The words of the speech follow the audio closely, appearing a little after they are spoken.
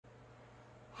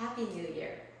Happy New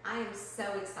Year. I am so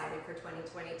excited for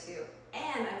 2022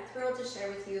 and I'm thrilled to share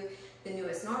with you the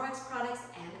newest Norwex products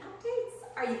and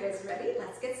updates. Are you guys ready?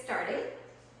 Let's get started.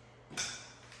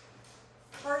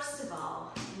 First of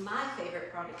all, my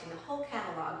favorite product in the whole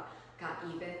catalog got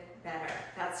even better.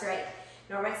 That's right.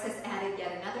 Norwex has added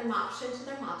yet another option to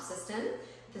their mop system,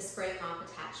 the spray mop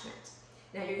attachment.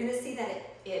 Now you're going to see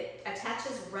that it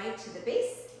attaches right to the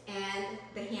base and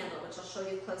the handle, which I'll show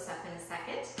you close up in a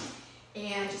second.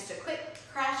 And just a quick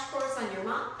crash course on your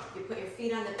mop. You put your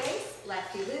feet on the base,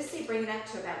 lefty-loosey, bring it up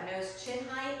to about nose-chin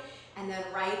height, and then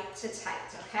right to tight,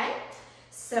 okay?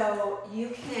 So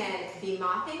you can be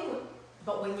mopping,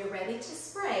 but when you're ready to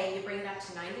spray, you bring it up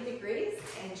to 90 degrees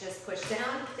and just push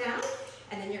down,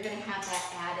 and then you're gonna have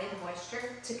that added moisture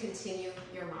to continue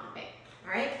your mopping,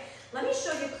 all right? Let me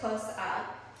show you close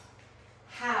up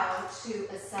how to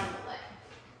assemble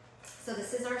it. So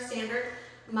this is our standard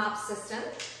mop system.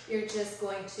 You're just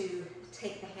going to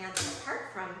take the handle apart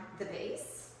from the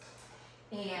base,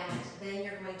 and then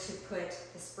you're going to put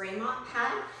the spray mop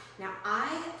pad. Now I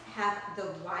have the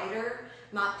wider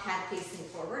mop pad facing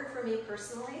forward for me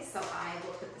personally, so I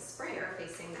will put the sprayer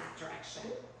facing that direction,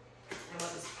 and we'll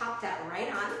just pop that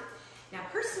right on. Now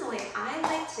personally, I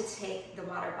like to take the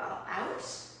water bottle out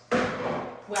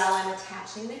while I'm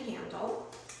attaching the handle,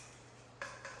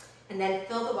 and then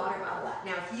fill the water bottle up.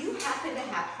 Now, if you happen to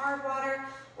have hard water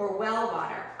or well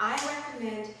water, I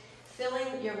recommend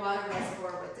filling your water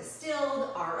reservoir with distilled,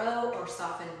 RO, or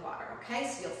softened water, okay?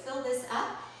 So you'll fill this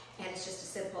up, and it's just a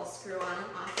simple screw on and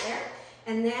off there.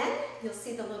 And then you'll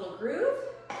see the little groove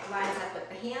lines up with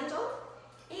the handle,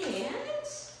 and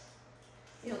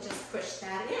you'll just push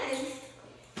that in,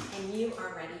 and you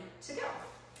are ready to go.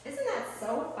 Isn't that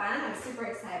so fun? I'm super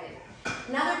excited.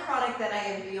 Another product that I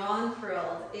am beyond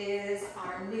thrilled is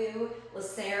our new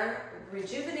Lysere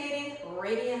Rejuvenating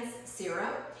Radiance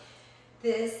Serum.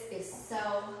 This is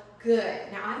so good.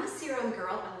 Now I'm a serum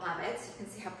girl, I love it. So you can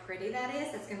see how pretty that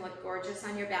is. It's gonna look gorgeous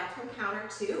on your bathroom counter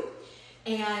too.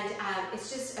 And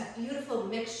it's just a beautiful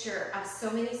mixture of so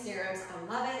many serums.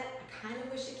 I love it. I kind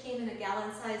of wish it came in a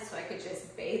gallon size so I could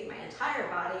just bathe my entire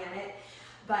body in it,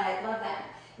 but I love that.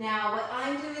 Now what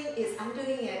I'm doing is I'm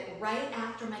doing it right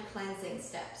after my cleansing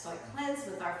step. So I cleanse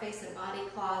with our face and body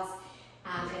cloths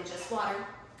and just water,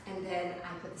 and then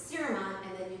I put the serum on,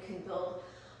 and then you can build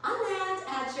on that,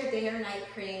 add your day or night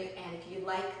cream, and if you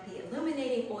like the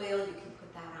illuminating oil, you can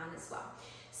put that on as well.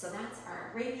 So that's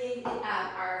our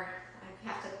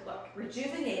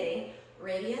Rejuvenating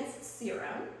Radiance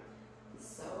Serum.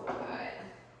 So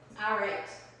good. All right,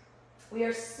 we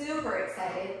are super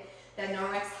excited that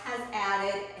Norwex has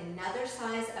added another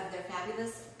size of their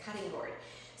fabulous cutting board.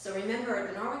 So remember,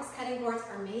 the Norwex cutting boards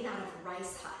are made out of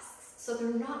rice husks. So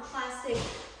they're not plastic,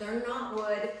 they're not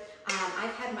wood.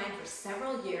 I've had mine for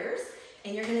several years,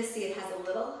 and you're gonna see it has a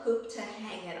little hoop to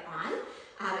hang it on.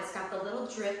 It's got the little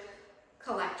drip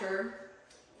collector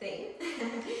thing,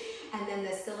 and then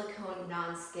the silicone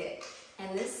non-skid.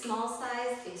 And this small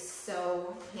size is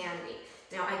so handy.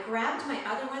 Now I grabbed my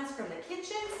other ones from the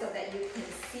kitchen so that you can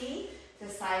see the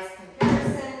size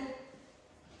comparison.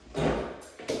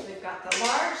 We've got the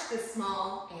large, the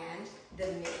small, and the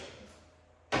mini.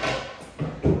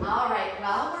 All right,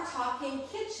 while we're talking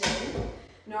kitchen,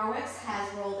 Norwex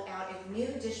has rolled out a new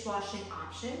dishwashing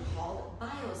option called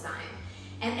BioZyme.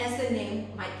 And as the name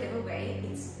might give away,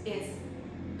 it's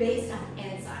based on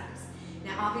enzymes.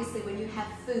 Now obviously when you have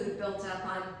food built up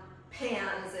on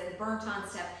pans and burnt on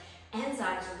stuff,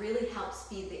 enzymes really help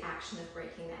speed the action of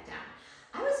breaking that down.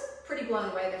 I was pretty blown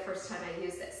away the first time I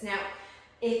used this. Now,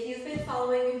 if you've been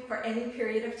following me for any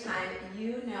period of time,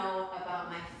 you know about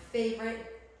my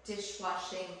favorite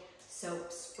dishwashing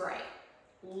soap spray.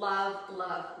 Love,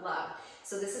 love, love.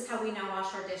 So this is how we now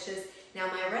wash our dishes. Now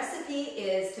my recipe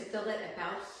is to fill it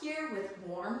about here with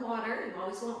warm water. You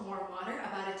always want warm water,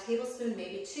 about a tablespoon,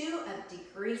 maybe two, of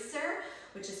degreaser,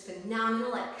 which is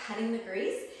phenomenal at cutting the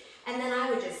grease. And then I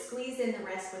would just squeeze in the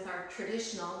rest with our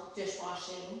traditional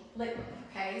dishwashing liquid,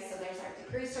 okay? So there's our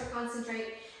degreaser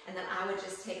concentrate, and then I would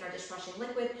just take our dishwashing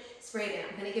liquid, spray it in.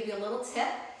 I'm gonna give you a little tip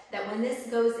that when this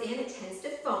goes in, it tends to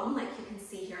foam, like you can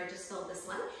see here, I just filled this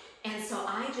one. And so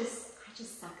I just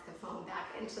suck the foam back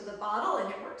into the bottle, and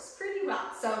it works pretty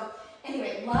well. So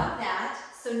anyway, love that.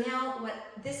 So now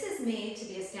this is made to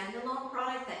be a standalone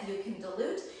product that you can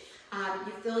dilute.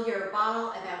 You fill your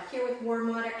bottle about here with warm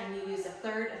water, and you use a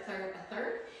third, a third, a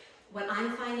third. What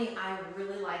I'm finding I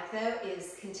really like though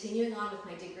is continuing on with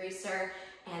my degreaser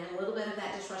and a little bit of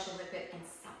that dishwashing liquid and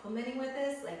supplementing with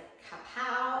this, like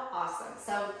kapow, awesome.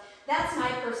 So that's my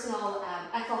personal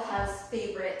Echo House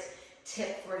favorite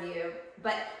tip for you.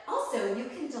 But also you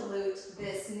can dilute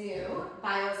this new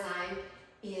BioZyme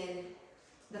in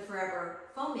the Forever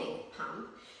Foaming Pump.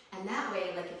 And that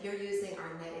way, like if you're using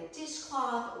our netted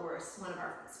dishcloth or one of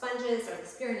our sponges or the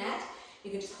spear net,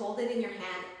 you can just hold it in your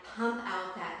hand, pump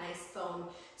out that nice foam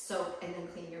soap, and then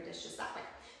clean your dishes that way.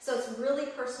 So it's really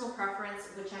personal preference,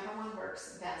 whichever one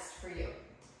works best for you.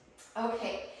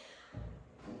 Okay,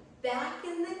 back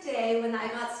in the day when I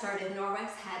got started,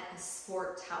 Norwex had a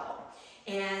sport towel.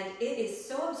 And it is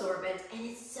so absorbent and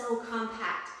it's so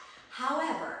compact.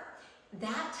 However,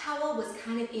 that towel was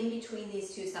kind of in between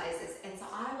these two sizes. And so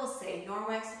I will say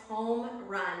Norwex home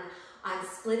run on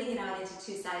splitting it out into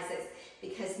two sizes,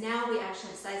 because now we actually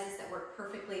have sizes that work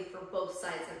perfectly for both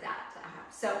sides of that.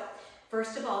 So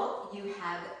first of all, you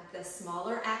have the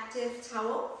smaller active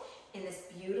towel in this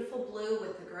beautiful blue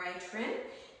with the gray trim.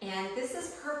 And this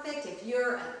is perfect if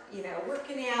you're,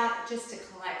 working out just to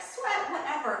collect sweat,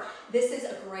 whatever. This is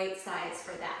a great size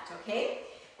for that, okay?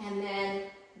 And then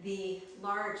the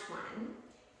large one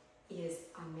is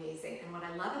amazing. And what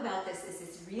I love about this is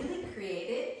it's really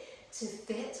created to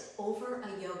fit over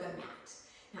a yoga mat.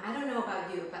 Now, I don't know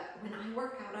about you, but when I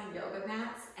work out on yoga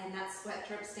mats and that sweat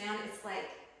drips down, it's like,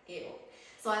 ew.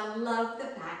 So I love the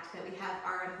fact that we have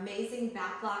our amazing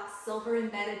Backlock silver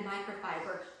embedded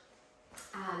microfiber.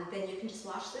 Then you can just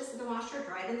wash this in the washer,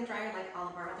 dry it in the dryer like all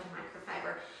of our other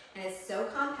microfiber. And it's so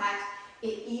compact,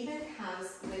 it even comes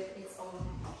with its own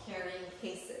carrying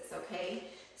cases, okay?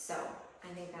 So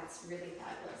I think that's really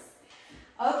fabulous.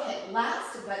 Okay,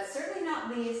 last but certainly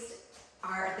not least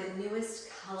are the newest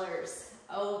colors.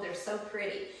 Oh, they're so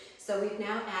pretty. So we've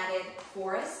now added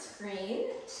forest green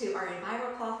to our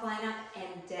EnviroCloth lineup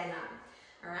and denim.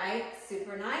 All right,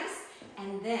 super nice.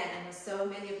 And then I know so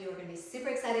many of you are going to be super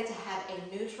excited to have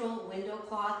a neutral window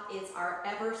cloth. It's our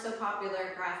ever so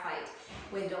popular graphite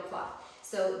window cloth.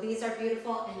 So these are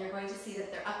beautiful, and you're going to see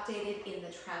that they're updated in the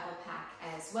travel pack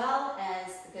as well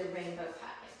as the rainbow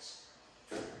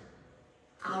package.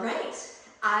 All right,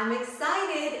 I'm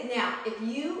excited. Now, if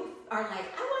you are like,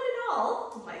 I want it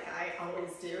all, like I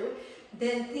always do,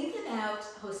 then think about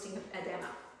hosting a demo.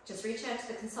 Just reach out to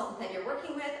the consultant that you're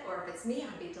working with, or if it's me,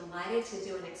 I'd be delighted to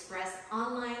do an express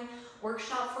online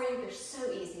workshop for you. They're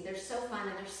so easy, they're so fun,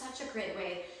 and they're such a great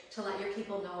way to let your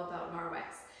people know about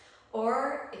Norwex.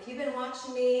 Or if you've been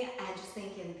watching me and just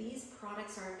thinking, these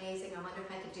products are amazing, I wonder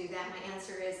if I could do that, my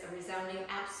answer is a resounding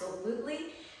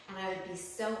absolutely, and I would be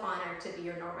so honored to be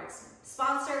your Norwex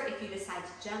sponsor if you decide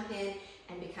to jump in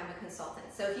and become a consultant.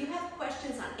 So if you have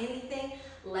questions on anything,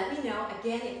 let me know.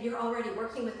 Again, if you're already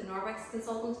working with the Norwex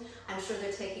consultant, I'm sure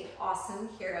they're taking awesome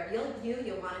care of you.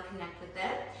 You'll want to connect with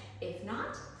them. If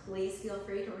not, please feel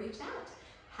free to reach out.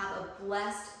 Have a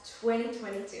blessed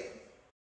 2022.